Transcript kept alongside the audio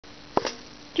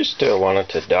Just wanted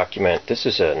to document, this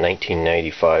is a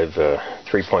 1995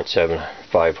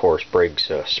 3.75 horse Briggs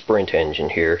Sprint engine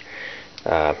here.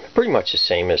 Pretty much the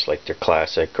same as like their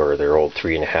classic or their old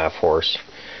 3.5 horse.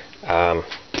 I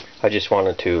just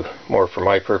wanted to, more for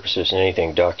my purposes than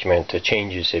anything, document the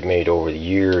changes they've made over the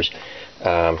years.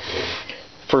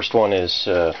 First one is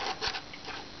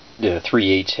the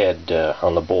 3/8 head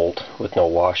on the bolt with no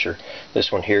washer. This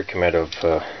one here came out of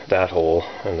that hole,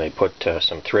 and they put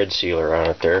some thread sealer on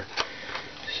it there.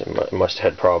 So it must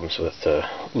have had problems with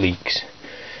leaks.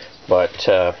 But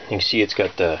you can see it's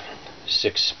got the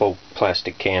 6-spoke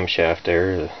plastic camshaft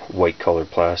there, the white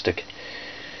colored plastic,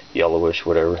 yellowish,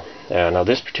 whatever. Now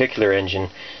this particular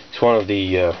engine is one of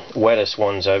the wettest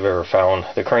ones I've ever found.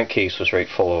 The crankcase was right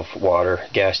full of water,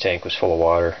 gas tank was full of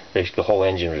water, basically the whole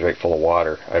engine was right full of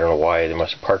water. I don't know why, they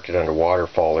must have parked it under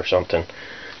waterfall or something.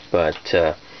 But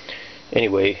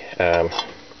anyway,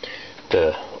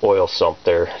 the oil sump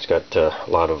there, it's got a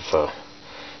lot of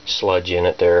sludge in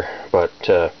it there.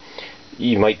 But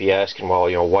you might be asking, well,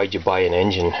 you know, why'd you buy an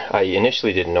engine? I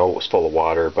initially didn't know it was full of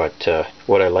water, but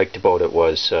what I liked about it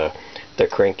was the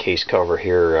crankcase cover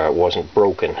here wasn't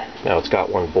broken. Now it's got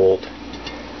one bolt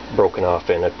broken off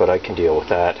in it, but I can deal with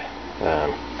that.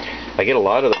 I get a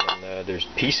lot of them, and there's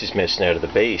pieces missing out of the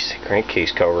base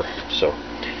crankcase cover. So,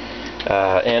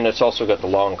 and it's also got the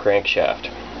long crankshaft,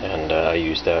 and I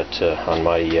use that on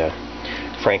my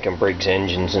Frank and Briggs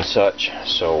engines and such.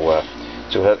 So,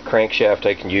 so that crankshaft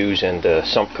I can use, and the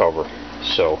sump cover.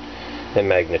 So. The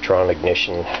magnetron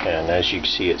ignition, and as you can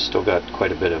see, it's still got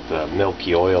quite a bit of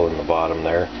milky oil in the bottom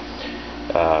there.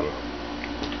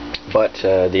 But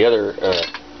the other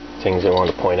things I want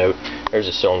to point out, there's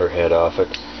a cylinder head off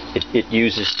it. It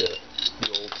uses the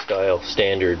old style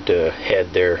standard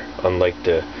head there, unlike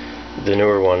the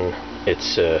newer one.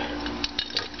 It's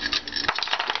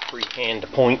free hand to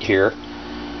point here.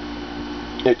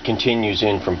 It continues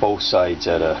in from both sides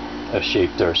at a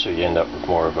shape there, so you end up with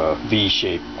more of a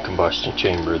V-shaped combustion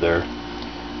chamber there.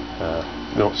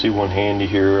 You don't see one handy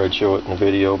here, I'd show it in the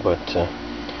video, but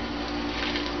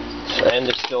and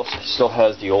it still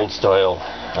has the old style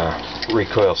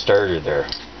recoil starter there,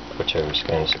 which I was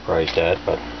kind of surprised at.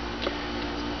 But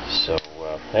so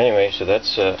anyway, so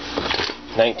that's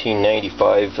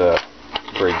 1995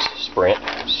 Briggs Sprint.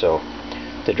 So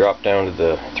they dropped down to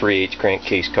the 3/8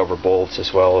 crankcase cover bolts,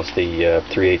 as well as the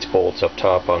 3/8 bolts up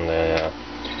top on the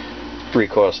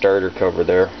recoil starter cover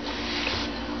there,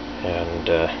 and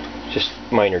just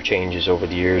minor changes over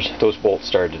the years. Those bolts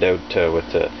started out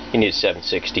with you need a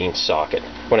 7/16 socket.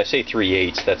 When I say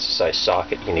 3/8, that's the size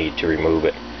socket you need to remove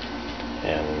it.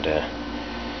 And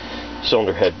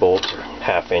cylinder head bolts are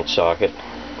 1/2-inch socket.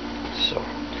 So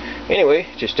anyway,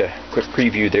 just a quick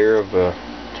preview there of a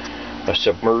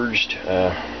submerged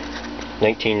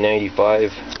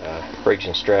 1995 Briggs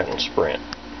 & Stratton Sprint.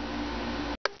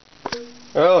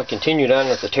 Well, I continued on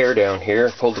with the teardown here,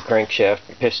 pulled the crankshaft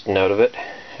and piston out of it,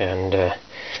 and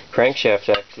crankshaft's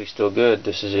actually still good.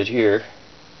 This is it here.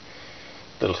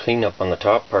 Little cleanup on the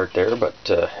top part there, but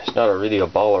it's not really a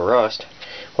ball of rust.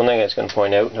 One thing I was going to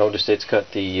point out, notice it's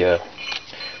got the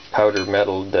powder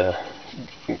metalled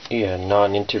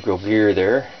non-integral gear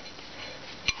there.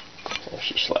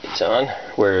 She slides on,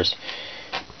 whereas,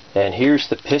 and here's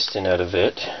the piston out of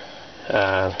it.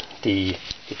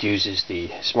 It uses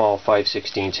the small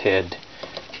 5/16 head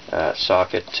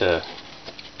socket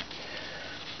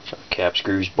cap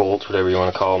screws, bolts, whatever you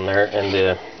want to call them there, and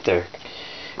the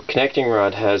connecting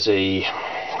rod has a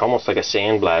almost like a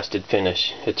sandblasted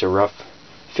finish. It's a rough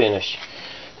finish.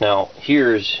 Now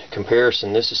here's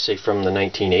comparison. This is say from the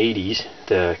 1980s.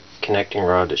 The connecting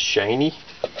rod is shiny.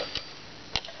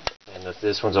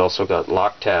 This one's also got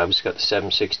lock tabs, got the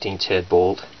 7/16 head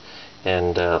bolt,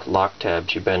 and lock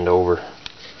tabs you bend over.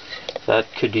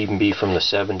 That could even be from the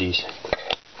 70s,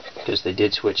 because they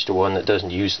did switch to one that doesn't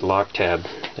use the lock tab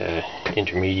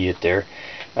intermediate there.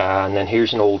 And then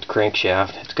here's an old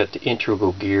crankshaft. It's got the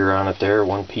integral gear on it there,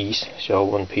 one piece, shell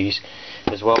one piece,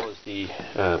 as well as the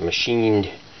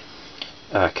machined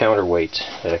counterweights.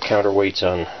 Counterweights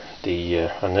on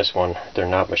the on this one, they're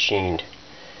not machined.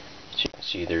 As you can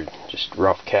see, they're just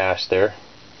rough cast there.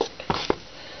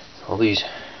 All these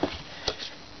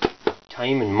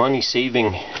time and money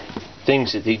saving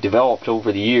things that they developed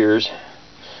over the years.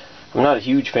 I'm not a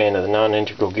huge fan of the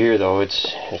non-integral gear though.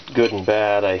 It's good and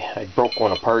bad. I broke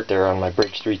one apart there on my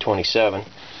Briggs 327,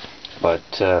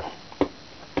 but I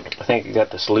think I got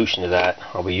the solution to that.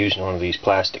 I'll be using one of these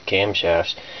plastic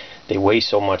camshafts. They weigh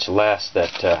so much less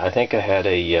that I think I had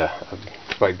a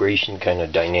vibration kind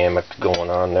of dynamic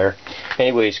going on there.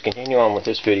 Anyways, continue on with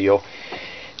this video.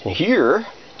 And here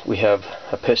we have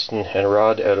a piston and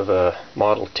rod out of a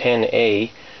model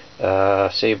 10A,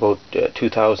 say about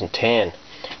 2010,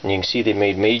 and you can see they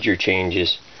made major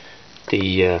changes.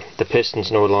 The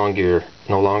piston's no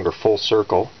longer full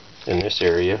circle in this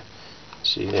area.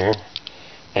 See there,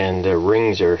 and the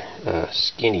rings are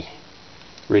skinny,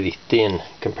 really thin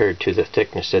compared to the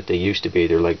thickness that they used to be.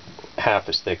 They're like half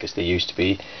as thick as they used to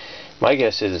be. My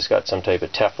guess is it's got some type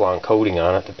of Teflon coating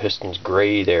on it. The piston's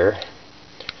gray there,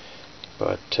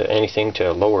 but anything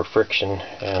to lower friction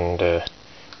and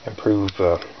improve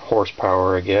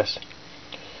horsepower, I guess.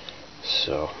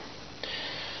 So,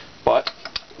 but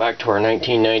back to our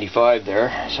 1995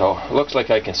 there. So it looks like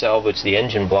I can salvage the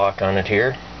engine block on it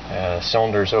here.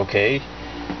 Cylinder's okay.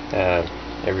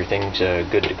 Everything's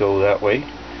good to go that way,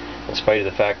 in spite of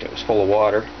the fact it was full of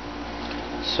water.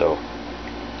 So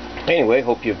anyway,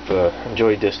 hope you've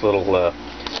enjoyed this little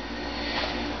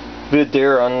vid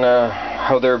there on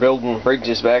how they're building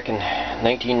Briggses back in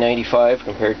 1995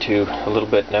 compared to a little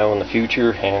bit now in the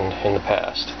future and in the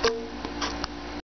past.